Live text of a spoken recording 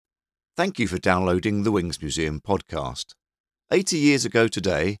Thank you for downloading the Wings Museum podcast. 80 years ago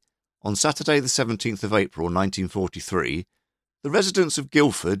today, on Saturday the 17th of April 1943, the residents of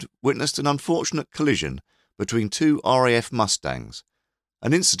Guildford witnessed an unfortunate collision between two RAF Mustangs,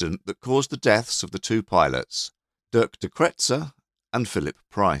 an incident that caused the deaths of the two pilots, Dirk de Kretzer and Philip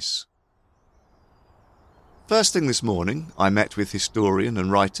Price. First thing this morning, I met with historian and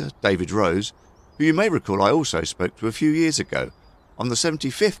writer David Rose, who you may recall I also spoke to a few years ago, on the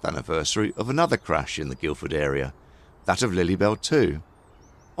 75th anniversary of another crash in the Guildford area, that of Lilybelle 2.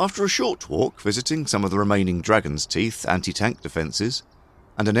 After a short walk visiting some of the remaining Dragon's Teeth anti-tank defences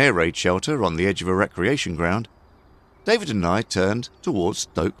and an air raid shelter on the edge of a recreation ground, David and I turned towards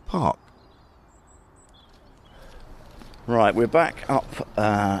Stoke Park. Right, we're back up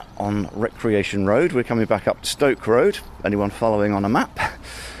on Recreation Road. We're coming back up to Stoke Road. Anyone following on a map?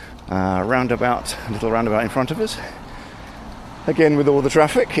 Roundabout, a little roundabout in front of us. Again, with all the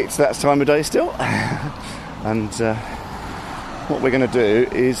traffic, it's that time of day still. And what we're going to do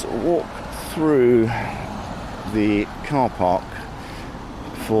is walk through the car park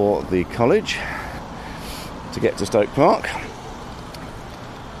for the college to get to Stoke Park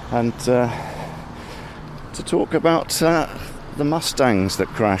and to talk about the Mustangs that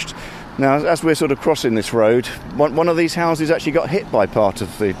crashed. Now, as we're sort of crossing this road, one of these houses actually got hit by part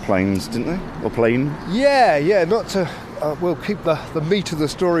of the planes, didn't they? Or plane? Yeah, not to... we'll keep the meat of the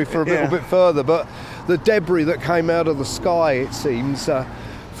story for a little bit further, but the debris that came out of the sky, it seems,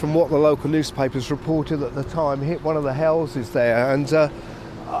 from what the local newspapers reported at the time, hit one of the houses there. And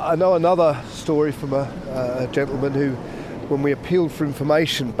I know another story from a gentleman who, when we appealed for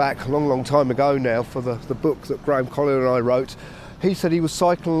information back a long time ago now for the book that Graham Collier and I wrote, he said he was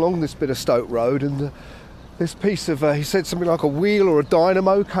cycling along this bit of Stoke Road and this piece of, he said something like a wheel or a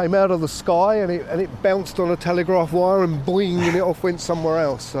dynamo came out of the sky and it bounced on a telegraph wire and boing, and it off went somewhere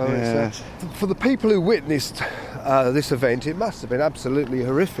else. So it's, for the people who witnessed this event, it must have been absolutely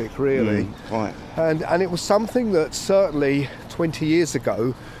horrific, really. Right. And it was something that certainly 20 years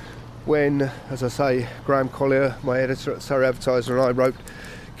ago, when, as I say, Graham Collier, my editor at Surrey Advertiser, and I wrote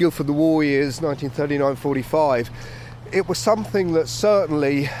Guildford the War Years 1939-45, it was something that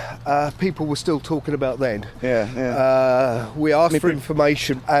certainly people were still talking about then. We asked for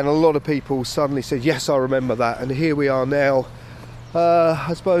information and a lot of people suddenly said, yes, I remember that. And here we are now,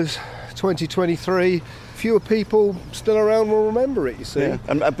 I suppose 2023, fewer people still around will remember it, you see. Yeah.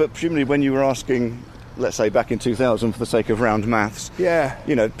 But presumably when you were asking, let's say back in 2000 for the sake of round maths,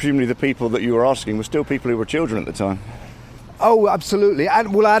 presumably the people that you were asking were still people who were children at the time. Oh, absolutely,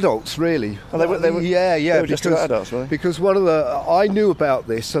 and adults really. Oh, they were just adults, were they? Because I knew about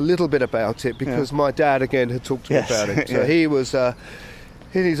this, a little bit about it, because my dad again had talked to me about it. So he was in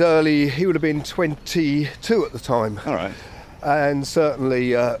his he would have been 22 at the time. All right. And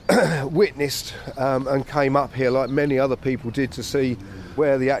certainly witnessed and came up here like many other people did to see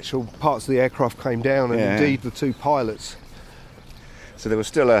where the actual parts of the aircraft came down, and indeed the two pilots. So there was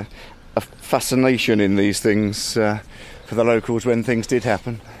still a fascination in these things for the locals when things did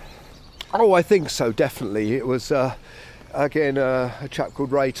happen. Oh, I think so, definitely. It was, again, a chap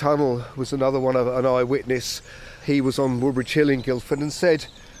called Ray Tunnell was another one, an eyewitness. He was on Woodbridge Hill in Guildford and said,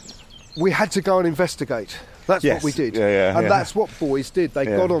 we had to go and investigate. That's what we did. That's what boys did. They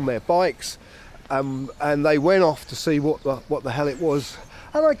got on their bikes and they went off to see what the hell it was.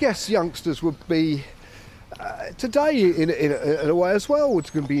 And I guess youngsters would be, today in a way as well,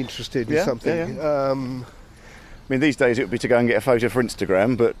 would be interested in something. I mean, these days it would be to go and get a photo for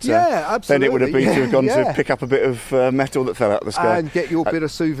Instagram, but absolutely. Then it would have been to have gone to pick up a bit of metal that fell out of the sky. And get your bit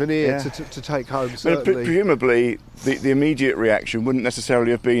of souvenir to take home, certainly. Presumably, the immediate reaction wouldn't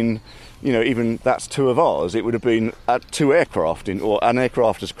necessarily have been, even that's two of ours. It would have been two aircraft, or an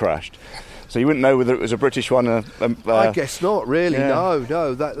aircraft has crashed. So you wouldn't know whether it was a British one. I guess not, really.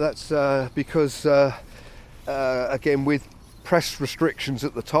 No. That's because, again, with press restrictions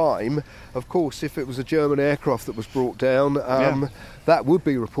at the time, of course, if it was a German aircraft that was brought down, that would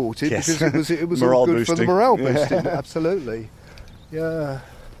be reported because it was all good for the morale boosting. Absolutely. Yeah.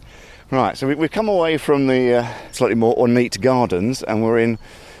 Right, so we've come away from the slightly more ornate gardens and we're in,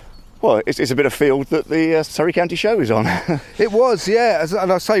 well, it's a bit of field that the Surrey County Show is on. It was,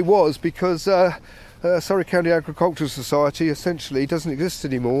 and I say was because Surrey County Agricultural Society essentially doesn't exist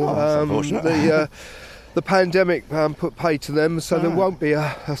anymore. That's unfortunate. The pandemic put paid to them, so there won't be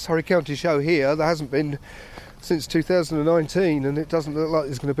a Surrey County Show here. There hasn't been since 2019, and it doesn't look like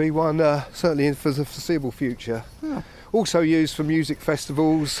there's going to be one, certainly for the foreseeable future. Oh. Also used for music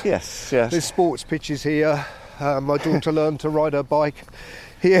festivals. Yes. There's sports pitches here. My daughter learned to ride her bike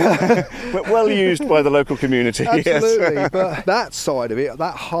Yeah. Well used by the local community. Absolutely. Yes. But that side of it,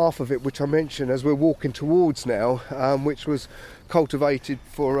 that half of it, which I mentioned as we're walking towards now, which was cultivated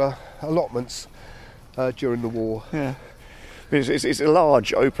for allotments during the war. Yeah. It's a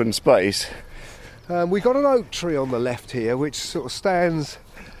large open space. We got an oak tree on the left here, which sort of stands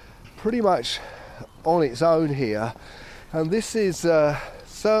pretty much on its own here. And this is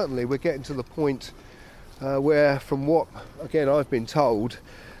certainly, we're getting to the point where, from what, again, I've been told,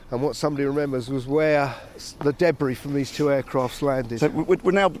 and what somebody remembers, was where the debris from these two aircrafts landed. So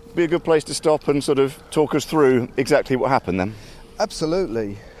would now be a good place to stop and sort of talk us through exactly what happened then?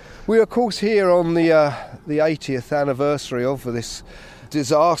 Absolutely. We're, of course, here on the 80th anniversary of this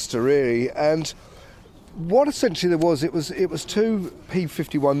disaster, really, and what essentially there was, it was two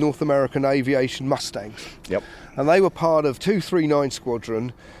P-51 North American Aviation Mustangs. Yep. And they were part of 239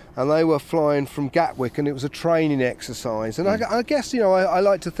 Squadron, and they were flying from Gatwick, and it was a training exercise. And I guess, I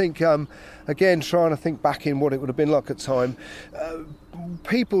like to think, again, trying to think back in what it would have been like at the time,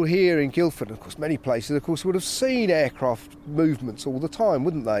 people here in Guildford, and of course many places, of course, would have seen aircraft movements all the time,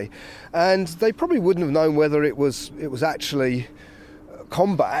 wouldn't they? And they probably wouldn't have known whether it was actually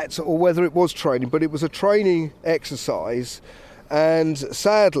combat or whether it was training, but it was a training exercise. And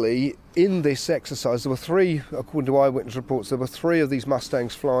sadly, in this exercise, there were three, according to eyewitness reports, there were three of these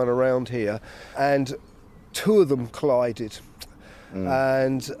Mustangs flying around here, and two of them collided.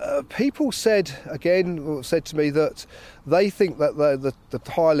 And people said to me that they think that the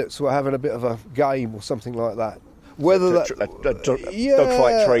pilots were having a bit of a game or something like that. Whether dogfight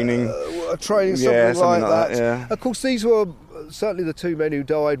training, something like that. Yeah. Of course, these were certainly the two men who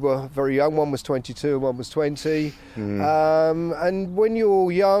died were very young. One was 22 and one was 20. And when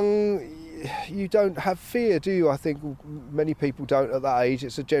you're young, you don't have fear, do you? I think many people don't at that age.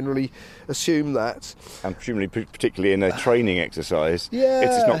 It's a generally assume that. And presumably, particularly in a training exercise, yeah,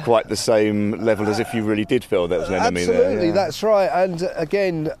 it's not quite the same level as if you really did feel there was an enemy there. Absolutely, that's right. And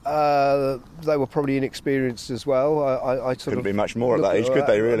again, they were probably inexperienced as well. I couldn't be much more at that age, could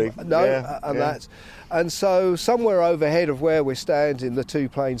they, really? No, that. And so somewhere overhead of where we're standing, the two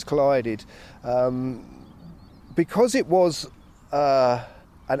planes collided. Because it was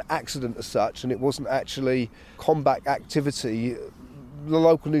an accident as such, and it wasn't actually combat activity, the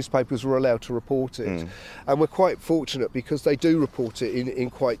local newspapers were allowed to report it. And we're quite fortunate because they do report it in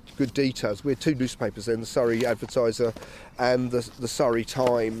quite good details. We're two newspapers then, the Surrey Advertiser and the Surrey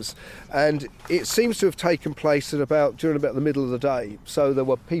Times, and it seems to have taken place during about the middle of the day. So there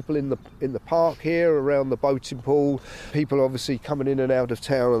were people in the park here around the boating pool, people obviously coming in and out of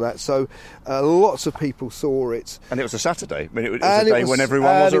town and that, so lots of people saw it. And it was a Saturday. I mean, it was a day when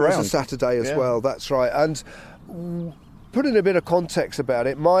everyone was around. It was a Saturday as well, that's right. And putting a bit of context about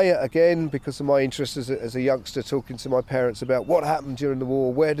it, again, because of my interest as a youngster, talking to my parents about what happened during the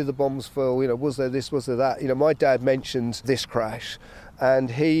war, where did the bombs fall, was there this, was there that? My dad mentioned this crash, and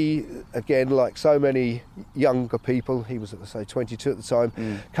he, again, like so many younger people, he was, 22 at the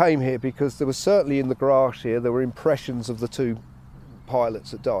time, came here because there was certainly in the grass here, there were impressions of the two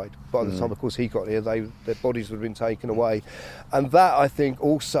pilots that died. By the time, of course, he got here, their bodies would have been taken away. And that, I think,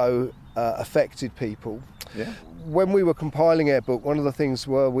 also affected people. Yeah. When we were compiling our book, one of the things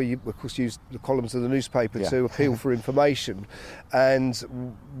were we, of course, used the columns of the newspaper to appeal for information,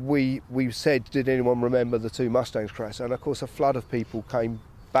 and we said, did anyone remember the two Mustangs crash? And of course, a flood of people came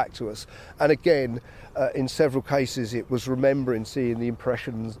back to us, and again, in several cases, it was seeing the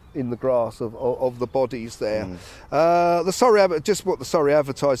impressions in the grass of the bodies there. Just what the Surrey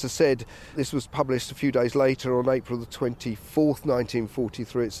Advertiser said, this was published a few days later on April the 24th,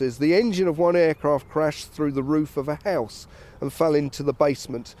 1943. It says, the engine of one aircraft crashed through the roof of a house and fell into the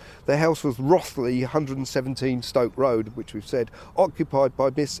basement. The house was Rothley, 117 Stoke Road, which we've said, occupied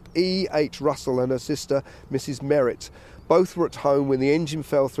by Miss E. H. Russell and her sister, Mrs. Merritt. Both were at home when the engine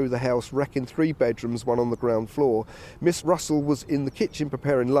fell through the house, wrecking 3 bedrooms, one on the ground floor. Miss Russell was in the kitchen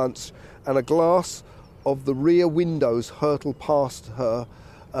preparing lunch, and a glass of the rear windows hurtled past her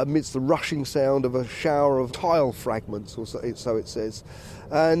amidst the rushing sound of a shower of tile fragments, or so it says.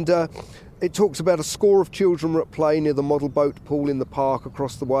 And it talks about a score of children were at play near the model boat pool in the park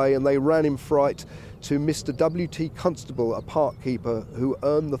across the way, and they ran in fright to Mr. W.T. Constable, a park keeper, who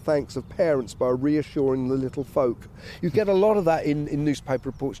earned the thanks of parents by reassuring the little folk. You get a lot of that in newspaper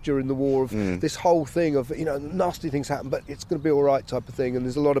reports during the war, of this whole thing of, nasty things happen, but it's going to be all right type of thing, and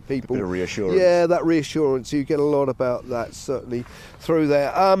there's a lot of people... A bit of reassurance. Yeah, that reassurance. You get a lot about that, certainly, through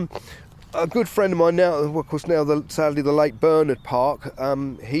there. A good friend of mine now, of course, sadly the late Bernard Park,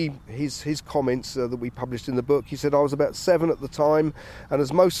 his comments that we published in the book, he said, I was about 7 at the time, and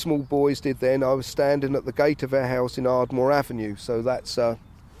as most small boys did then, I was standing at the gate of our house in Ardmore Avenue. So that's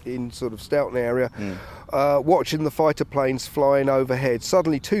in sort of Stoughton area, watching the fighter planes flying overhead.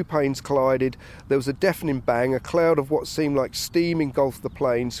 Suddenly 2 planes collided. There was a deafening bang. A cloud of what seemed like steam engulfed the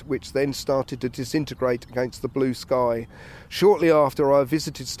planes, which then started to disintegrate against the blue sky. Shortly after, I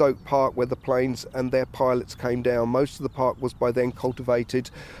visited Stoke Park, where the planes and their pilots came down. Most of the park was by then cultivated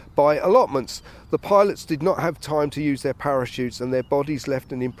by allotments. The pilots did not have time to use their parachutes, and their bodies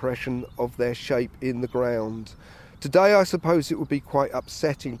left an impression of their shape in the ground. Today, I suppose it would be quite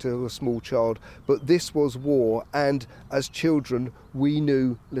upsetting to a small child, but this was war, and as children, we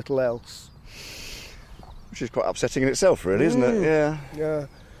knew little else. Which is quite upsetting in itself, really, isn't it?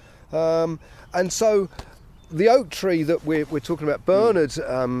 Yeah. And so, the oak tree that we're talking about, Bernard,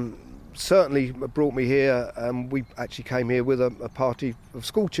 certainly brought me here. We actually came here with a party of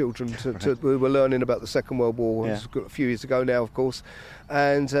school children who were learning about the Second World War. It was a few years ago now, of course.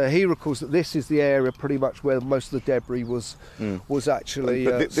 And he recalls that this is the area pretty much where most of the debris was actually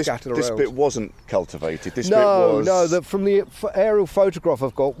scattered around. This bit wasn't cultivated. From the aerial photograph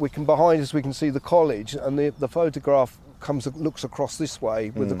I've got, behind us we can see the college, and the photograph looks across this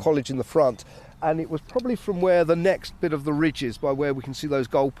way with the college in the front. And it was probably from where the next bit of the ridges, by where we can see those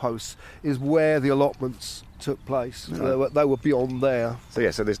goalposts, is where the allotments took place. Right. They were beyond there.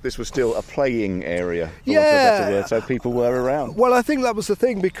 So this was still a playing area, for want of a better word, so people were around. Well, I think that was the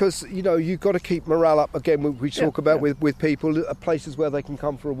thing, because, you've got to keep morale up. Again, we talk about with people, places where they can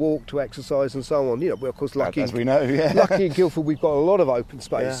come for a walk, to exercise and so on. We're, of course, lucky. As we know, lucky in Guildford, we've got a lot of open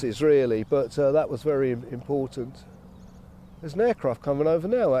spaces, really, but that was very important. There's an aircraft coming over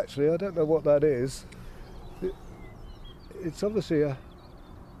now, actually. I don't know what that is. It's obviously a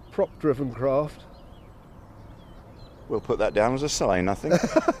prop-driven craft. We'll put that down as a sign, I think.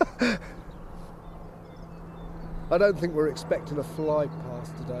 I don't think we're expecting a flight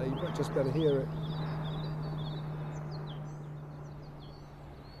past today. You might just better hear it.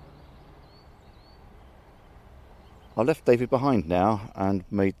 I left David behind now and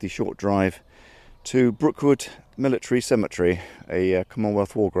made the short drive to Brookwood Military Cemetery, a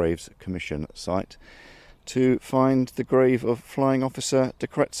Commonwealth War Graves Commission site, to find the grave of Flying Officer de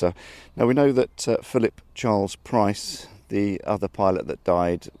Kretser. Now, we know that Philip Charles Price, the other pilot that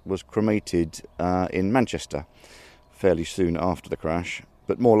died, was cremated in Manchester fairly soon after the crash.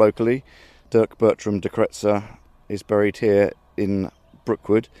 But more locally, Dirk Bertram de Kretser is buried here in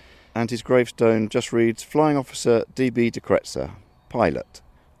Brookwood, and his gravestone just reads, Flying Officer D.B. de Kretser, pilot,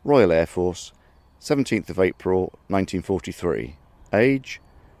 Royal Air Force, 17th of April 1943, age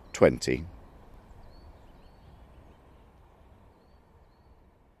 20.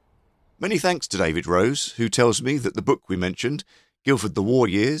 Many thanks to David Rose, who tells me that the book we mentioned, Guildford the War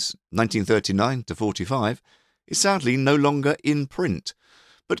Years, 1939 to 45, is sadly no longer in print,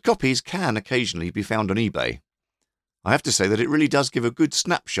 but copies can occasionally be found on eBay. I have to say that it really does give a good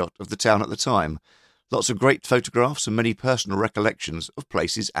snapshot of the town at the time. Lots of great photographs and many personal recollections of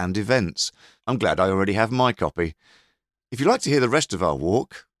places and events. I'm glad I already have my copy. If you'd like to hear the rest of our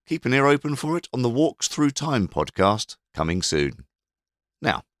walk, keep an ear open for it on the Walks Through Time podcast, coming soon.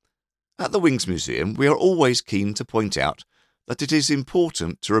 Now, at the Wings Museum, we are always keen to point out that it is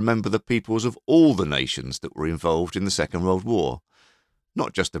important to remember the peoples of all the nations that were involved in the Second World War.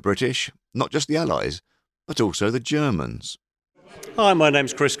 Not just the British, not just the Allies, but also the Germans. Hi, my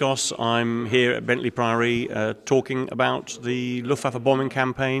name's Chris Goss. I'm here at Bentley Priory talking about the Luftwaffe bombing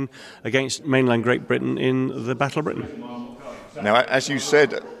campaign against mainland Great Britain in the Battle of Britain. Now, as you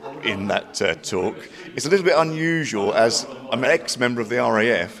said in that talk, it's a little bit unusual as an ex-member of the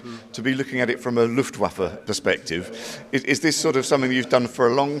RAF to be looking at it from a Luftwaffe perspective. Is this sort of something that you've done for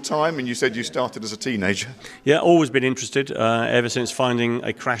a long time? And you said you started as a teenager. Yeah, always been interested ever since finding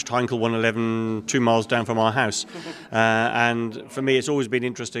a crashed Heinkel 111 2 miles down from our house. And for me, it's always been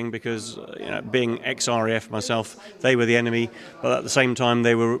interesting because, being ex-RAF myself, they were the enemy, but at the same time,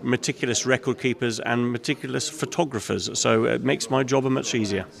 they were meticulous record keepers and meticulous photographers. So it makes my job much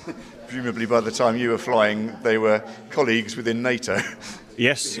easier. Presumably by the time you were flying, they were colleagues within NATO.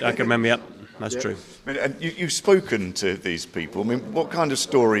 Yes, I can remember, that's true. And you've spoken to these people. I mean, what kind of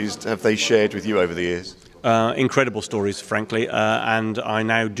stories have they shared with you over the years? Incredible stories, frankly, and I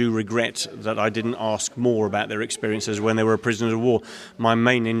now do regret that I didn't ask more about their experiences when they were prisoners of war. My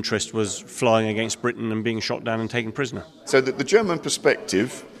main interest was flying against Britain and being shot down and taken prisoner. So the German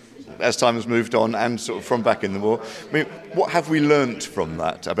perspective, as time has moved on and sort of from back in the war, I mean, what have we learnt from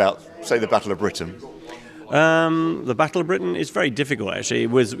that about, say, the Battle of Britain? The Battle of Britain is very difficult, actually. It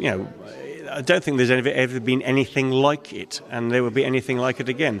was, I don't think there's ever been anything like it, and there will be anything like it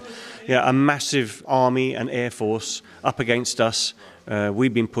again. Yeah, a massive army and air force up against us.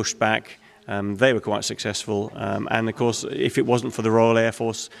 We've been pushed back, They were quite successful, and of course, if it wasn't for the Royal Air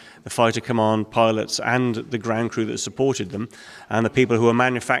Force, the fighter command pilots and the ground crew that supported them, and the people who were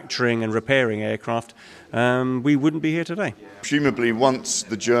manufacturing and repairing aircraft, we wouldn't be here today. Presumably, once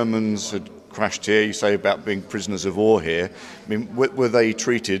the Germans had crashed here, you say about being prisoners of war here, I mean, were they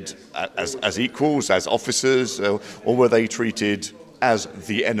treated as equals, as officers, or were they treated as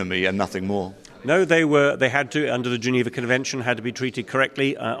the enemy and nothing more? No, they had to, under the Geneva Convention, had to be treated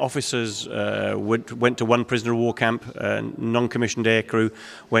correctly. Officers went to one prisoner of war camp, non-commissioned aircrew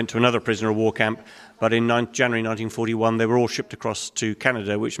went to another prisoner of war camp, but in January 1941 they were all shipped across to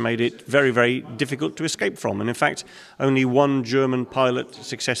Canada, which made it very, very difficult to escape from. And in fact, only one German pilot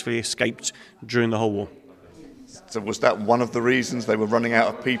successfully escaped during the whole war. So was that one of the reasons they were running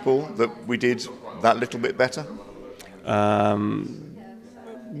out of people, that we did that little bit better?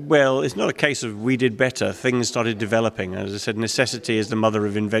 Well, it's not a case of we did better. Things started developing. As I said, necessity is the mother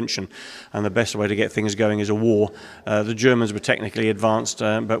of invention, and the best way to get things going is a war. The Germans were technically advanced,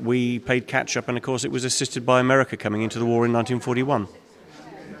 but we played catch-up, and of course it was assisted by America coming into the war in 1941.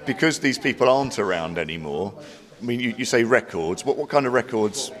 Because these people aren't around anymore, I mean, you say records. What kind of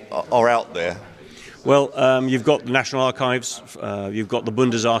records are out there? Well, you've got the National Archives, you've got the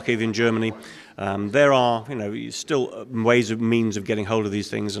Bundesarchiv in Germany. There are, still means of getting hold of these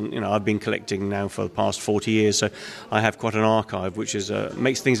things, and I've been collecting now for the past 40 years, so I have quite an archive, which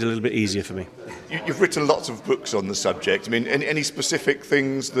makes things a little bit easier for me. You've written lots of books on the subject. I mean, any specific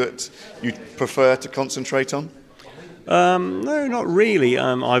things that you prefer to concentrate on? No, not really.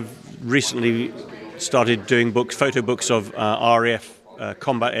 I've recently started doing photo books of RAF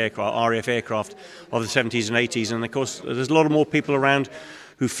combat aircraft, RAF aircraft of the 70s and 80s, and of course there's a lot of more people around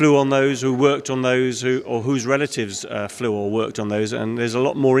who flew on those, who worked on those, or whose relatives flew or worked on those, and there's a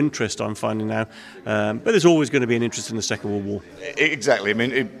lot more interest I'm finding now. But there's always going to be an interest in the Second World War. Exactly. I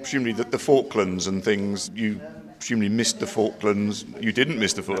mean, presumably the Falklands and things, you presumably missed the Falklands. You didn't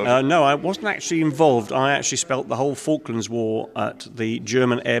miss the Falklands? No, I wasn't actually involved. I actually spelt the whole Falklands War at the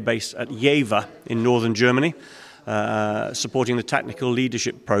German air base at Jever in northern Germany. Supporting the tactical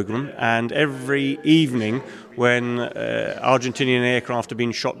leadership program, and every evening when Argentinian aircraft had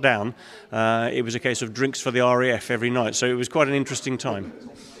been shot down, it was a case of drinks for the RAF every night, so it was quite an interesting time.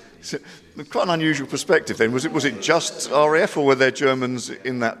 So, quite an unusual perspective then. Was it just RAF, or were there Germans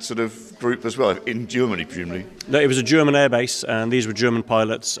in that sort of group as well, in Germany presumably? No, it was a German airbase, and these were German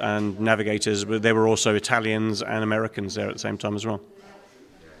pilots and navigators, but there were also Italians and Americans there at the same time as well.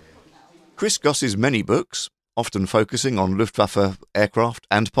 Chris Goss's many books, often focusing on Luftwaffe aircraft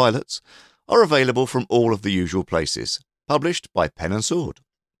and pilots, are available from all of the usual places, published by Pen and Sword.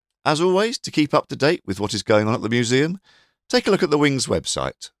 As always, to keep up to date with what is going on at the museum, take a look at the Wings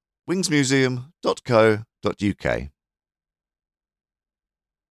website, wingsmuseum.co.uk.